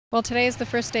Well, today is the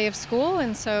first day of school,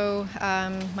 and so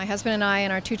my husband and I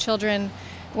and our two children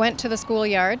went to the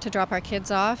schoolyard to drop our kids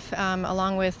off,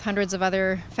 along with hundreds of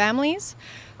other families,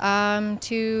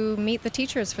 to meet the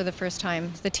teachers for the first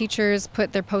time. The teachers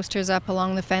put their posters up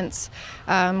along the fence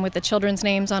with the children's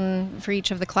names on for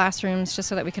each of the classrooms, just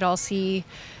so that we could all see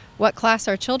what class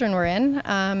our children were in.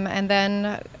 And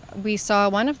then we saw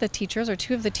one of the teachers, or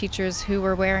two of the teachers, who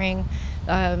were wearing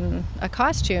a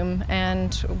costume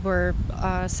and were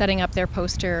setting up their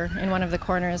poster in one of the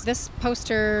corners. This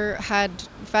poster had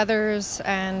feathers,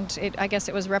 and I guess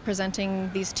it was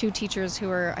representing these two teachers who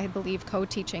were, I believe,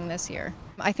 co-teaching this year.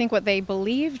 I think what they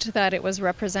believed that it was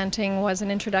representing was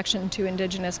an introduction to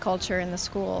Indigenous culture in the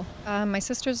school. My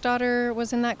sister's daughter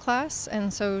was in that class,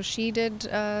 and so she did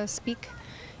speak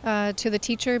to the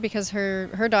teacher because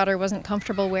her daughter wasn't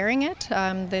comfortable wearing it.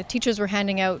 The teachers were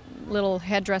handing out little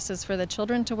headdresses for the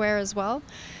children to wear as well.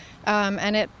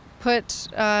 And it put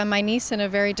my niece in a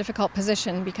very difficult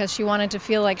position because she wanted to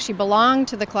feel like she belonged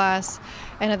to the class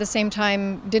and at the same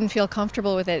time didn't feel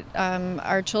comfortable with it.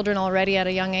 Our children already at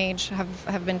a young age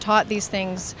have been taught these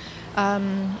things,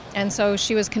 and so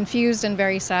she was confused and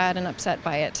very sad and upset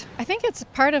by it. I think it's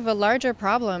part of a larger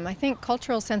problem. I think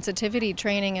cultural sensitivity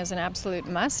training is an absolute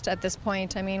must at this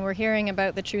point. I mean, we're hearing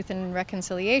about the Truth and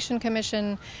Reconciliation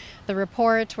Commission, the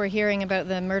report, we're hearing about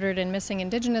the murdered and missing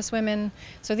Indigenous women.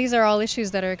 So these are all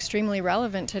issues that are extremely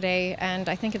relevant today, and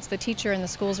I think it's the teacher and the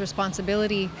school's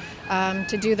responsibility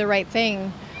to do the right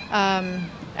thing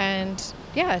and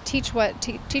yeah, teach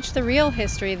the real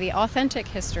history, the authentic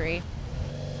history.